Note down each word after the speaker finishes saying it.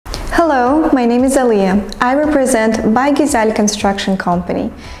Hello, my name is Aliya. I represent BYGuzel construction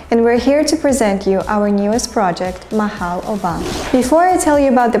company, and we're here to present you our newest project, Mahall Oba. Before I tell you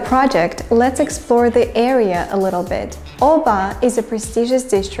about the project, let's explore the area a little bit. Oba is a prestigious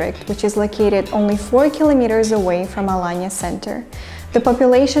district which is located only 4 kilometers away from Alanya center. The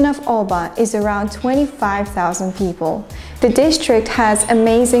population of Oba is around 25,000 people. The district has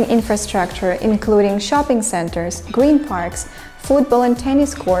amazing infrastructure including shopping centers, green parks, football and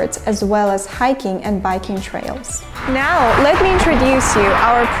tennis courts, as well as hiking and biking trails. Now, let me introduce you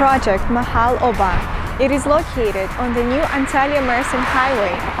our project Mahall Oba. It is located on the new Antalya-Mersin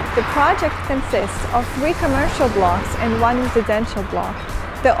highway. The project consists of 3 commercial blocks and 1 residential block.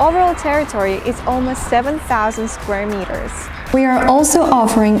 The overall territory is almost 7,000 square meters. We are also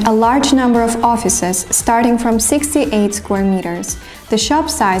offering a large number of offices starting from 68 square meters. The shop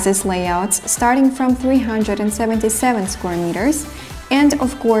sizes layouts starting from 377 square meters, and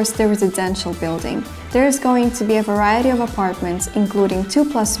of course the residential building. There is going to be a variety of apartments including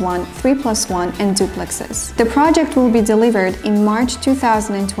 2+1, 3+1 and duplexes. The project will be delivered in March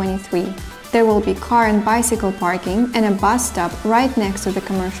 2023. There will be car and bicycle parking and a bus stop right next to the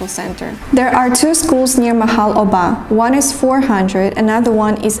commercial center. There are 2 schools near Mahall Oba. One is 400, another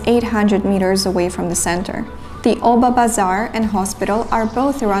one is 800 meters away from the center. The Oba Bazaar and hospital are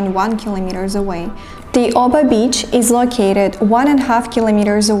both around 1 kilometer away. The Oba beach is located 1.5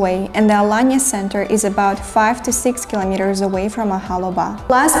 kilometers away, and the Alanya center is about 5 to 6 kilometers away from Mahall Oba.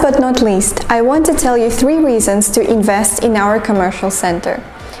 Last but not least, I want to tell you 3 reasons to invest in our commercial center.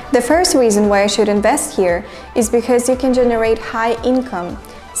 The first reason why you should invest here is because you can generate high income.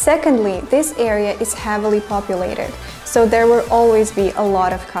 Secondly, this area is heavily populated, so there will always be a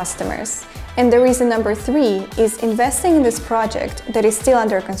lot of customers. And the reason number 3 is investing in this project that is still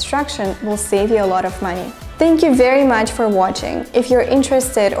under construction will save you a lot of money. Thank you very much for watching. If you're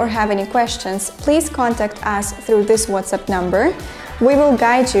interested or have any questions, please contact us through this WhatsApp number. We will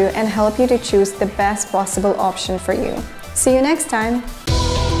guide you and help you to choose the best possible option for you. See you next time!